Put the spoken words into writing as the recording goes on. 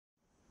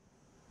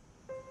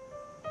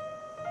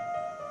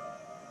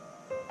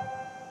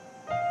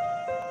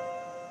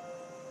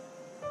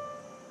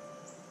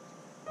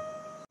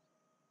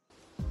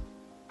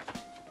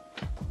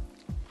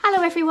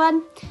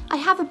everyone. I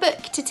have a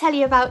book to tell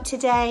you about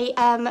today,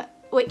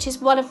 which is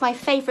one of my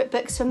favourite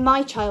books from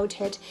my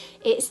childhood.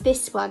 It's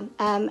this one,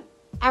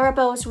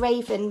 Arabel's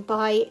Raven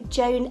by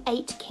Joan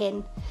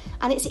Aiken,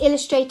 and it's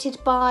illustrated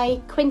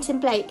by Quentin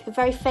Blake, the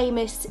very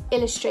famous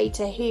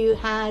illustrator who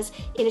has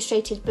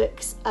illustrated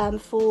books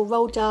for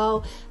Roald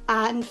Dahl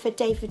and for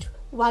David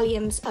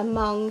Walliams,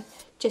 among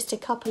just a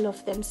couple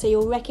of them. So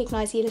you'll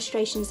recognise the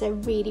illustrations, they're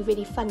really,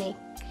 really funny.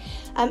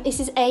 This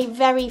is a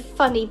very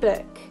funny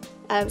book.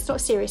 It's not a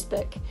serious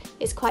book,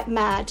 it's quite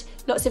mad.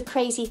 Lots of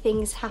crazy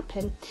things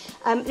happen.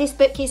 This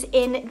book is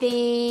in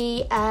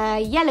the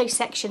yellow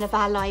section of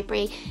our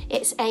library.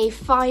 It's a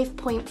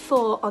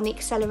 5.4 on the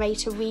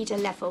accelerator reader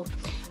level.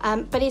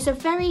 But it's a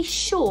very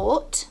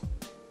short,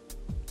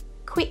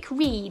 quick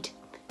read.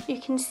 You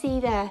can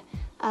see there,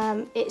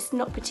 it's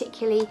not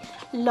particularly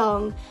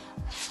long.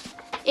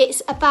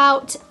 It's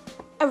about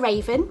a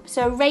raven.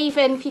 So a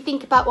raven, if you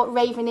think about what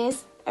raven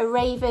is, a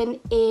raven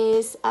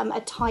is a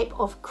type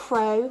of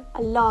crow,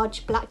 a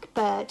large black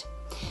bird.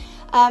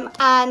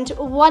 And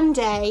one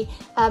day,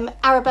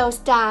 Arabel's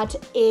dad,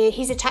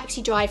 he's a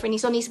taxi driver and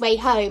he's on his way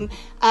home,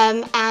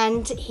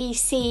 and he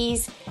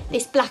sees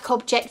this black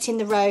object in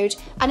the road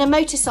and a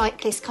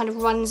motorcyclist kind of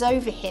runs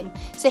over him.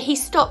 So he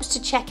stops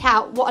to check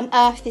out what on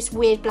earth this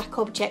weird black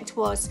object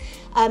was,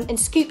 and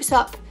scoops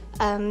up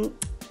the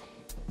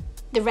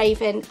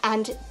raven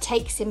and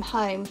takes him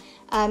home.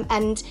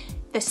 And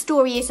the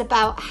story is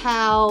about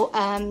how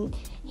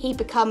he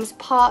becomes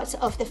part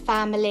of the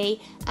family,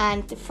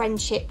 and the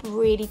friendship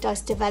really does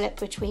develop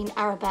between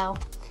Arabel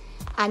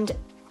and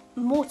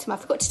Mortimer. I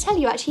forgot to tell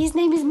you, actually, his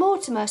name is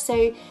Mortimer. So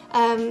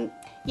yeah,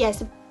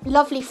 it's a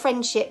lovely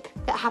friendship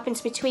that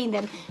happens between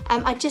them.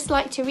 I'd just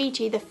like to read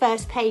you the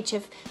first page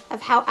of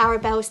how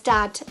Arabel's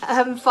dad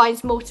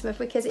finds Mortimer,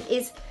 because it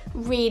is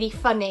really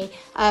funny.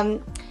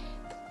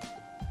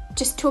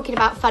 Just talking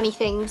about funny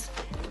things,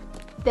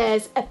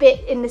 there's a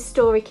bit in the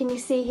story, can you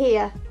see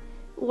here,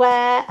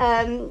 where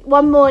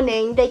one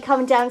morning they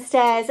come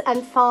downstairs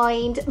and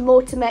find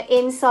Mortimer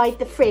inside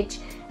the fridge,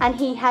 and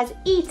he has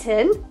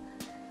eaten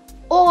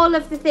all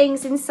of the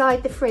things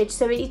inside the fridge.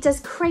 So he does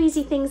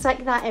crazy things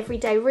like that every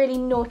day, really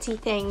naughty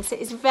things.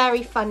 It's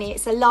very funny.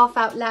 It's a laugh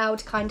out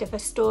loud kind of a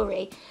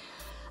story.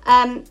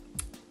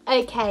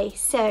 Okay,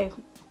 so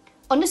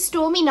on a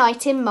stormy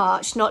night in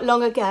March, not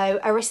long ago,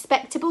 a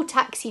respectable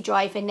taxi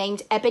driver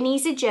named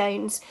Ebenezer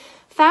Jones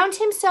found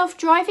himself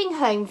driving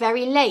home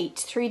very late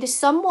through the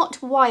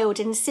somewhat wild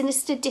and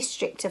sinister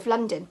district of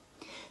London,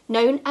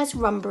 known as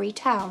Rumbury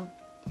Town.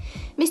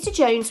 Mr.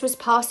 Jones was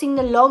passing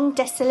the long,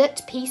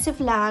 desolate piece of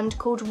land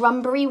called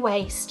Rumbury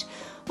Waste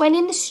when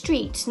in the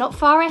street, not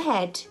far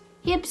ahead,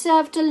 he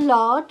observed a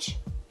large,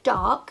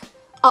 dark,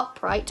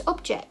 upright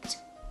object.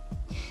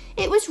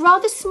 It was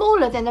rather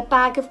smaller than a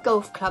bag of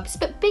golf clubs,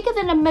 but bigger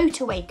than a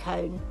motorway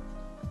cone,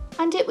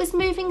 and it was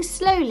moving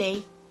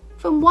slowly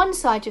from one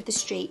side of the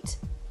street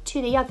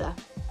to the other.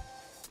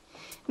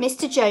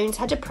 Mr. Jones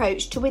had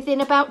approached to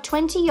within about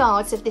 20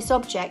 yards of this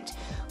object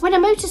when a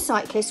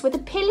motorcyclist with a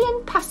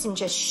pillion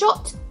passenger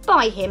shot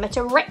by him at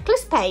a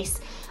reckless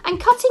pace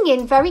and cutting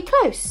in very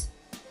close.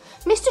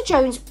 Mr.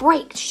 Jones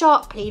braked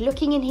sharply,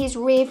 looking in his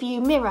rear-view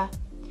mirror.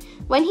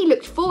 When he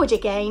looked forward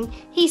again,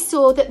 he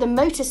saw that the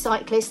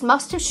motorcyclist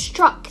must have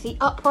struck the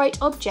upright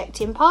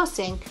object in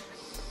passing,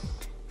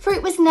 for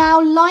it was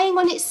now lying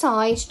on its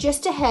side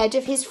just ahead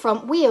of his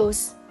front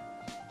wheels.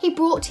 He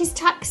brought his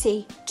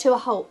taxi to a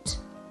halt.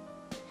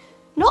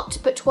 Not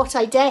but what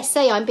I dare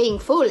say I'm being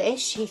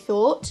foolish, he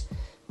thought,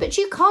 but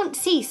you can't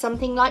see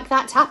something like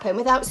that happen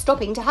without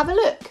stopping to have a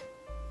look.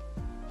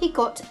 He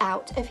got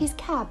out of his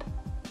cab.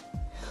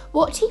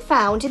 What he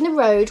found in the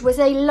road was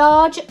a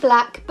large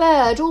black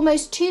bird,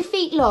 almost 2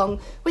 feet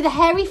long, with a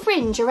hairy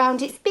fringe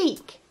around its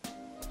beak.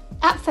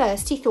 At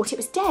first he thought it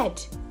was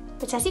dead,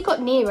 but as he got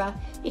nearer,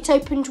 it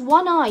opened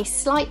one eye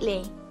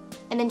slightly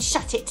and then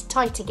shut it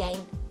tight again.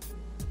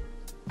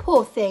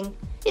 Poor thing,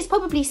 it's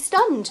probably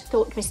stunned,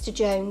 thought Mr.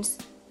 Jones.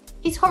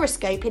 His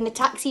horoscope in the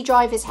Taxi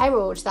Driver's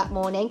Herald that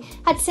morning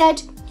had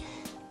said,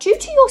 "Due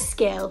to your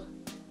skill,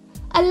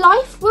 a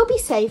life will be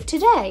saved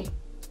today."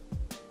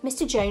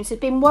 Mr. Jones had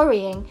been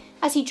worrying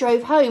as he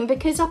drove home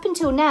because up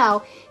until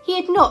now he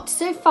had not,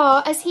 so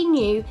far as he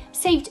knew,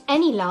 saved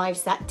any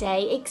lives that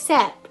day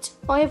except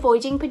by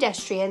avoiding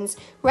pedestrians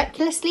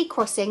recklessly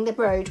crossing the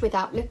road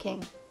without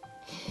looking.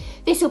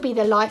 "This'll be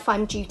the life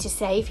I'm due to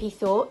save," he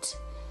thought.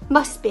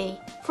 "Must be,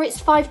 for it's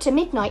 5 to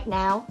midnight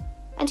now."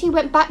 And he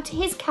went back to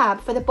his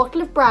cab for the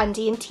bottle of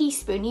brandy and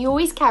teaspoon he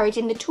always carried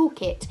in the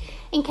toolkit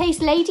in case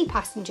lady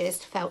passengers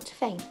felt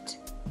faint.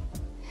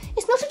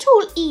 It's not at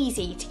all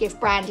easy to give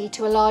brandy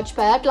to a large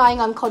bird lying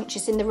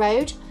unconscious in the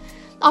road.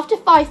 After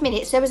 5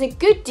 minutes there was a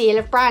good deal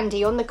of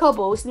brandy on the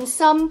cobbles, and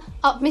some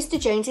up Mr.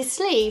 Jones's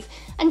sleeve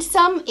and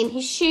some in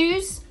his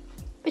shoes,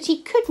 but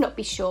he could not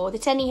be sure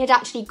that any had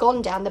actually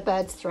gone down the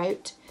bird's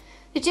throat.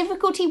 The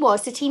difficulty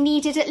was that he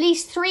needed at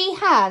least 3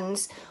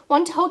 hands,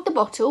 one to hold the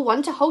bottle,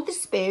 one to hold the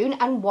spoon,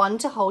 and one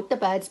to hold the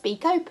bird's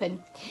beak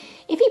open.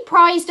 If he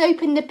prized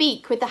open the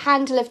beak with the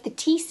handle of the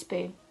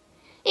teaspoon,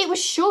 It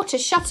was sure to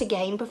shut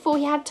again before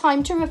he had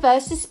time to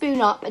reverse the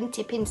spoon up and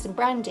tip in some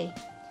brandy.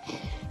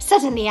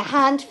 Suddenly a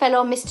hand fell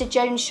on Mr.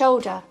 Jones'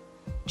 shoulder.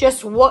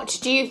 "Just what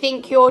do you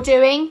think you're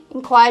doing?"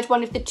 inquired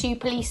one of the two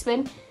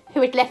policemen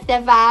who had left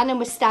their van and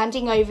were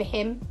standing over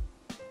him.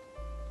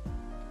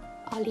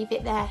 I'll leave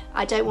it there.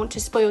 I don't want to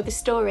spoil the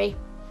story.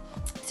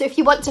 So if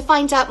you want to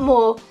find out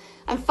more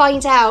and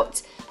find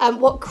out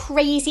what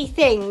crazy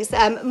things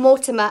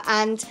Mortimer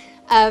and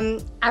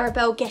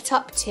Arabel get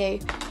up to,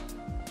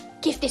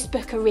 give this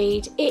book a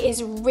read. It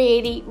is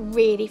really,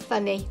 really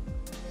funny.